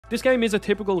This game is a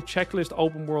typical checklist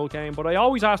open world game, but I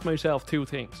always ask myself two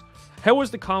things. How is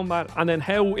the combat, and then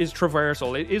how is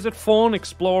traversal? Is it fun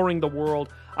exploring the world?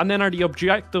 And then are the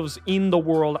objectives in the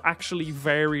world actually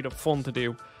varied and fun to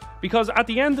do? Because at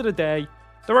the end of the day,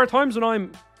 there are times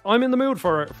when I'm in the mood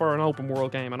for an open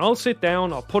world game, and I'll sit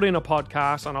down, I'll put in a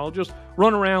podcast, and I'll just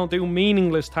run around, do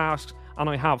meaningless tasks, and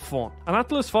I have fun. And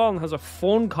Atlas Fallen has a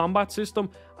fun combat system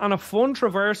and a fun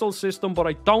traversal system, but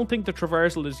I don't think the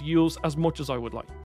traversal is used as much as I would like.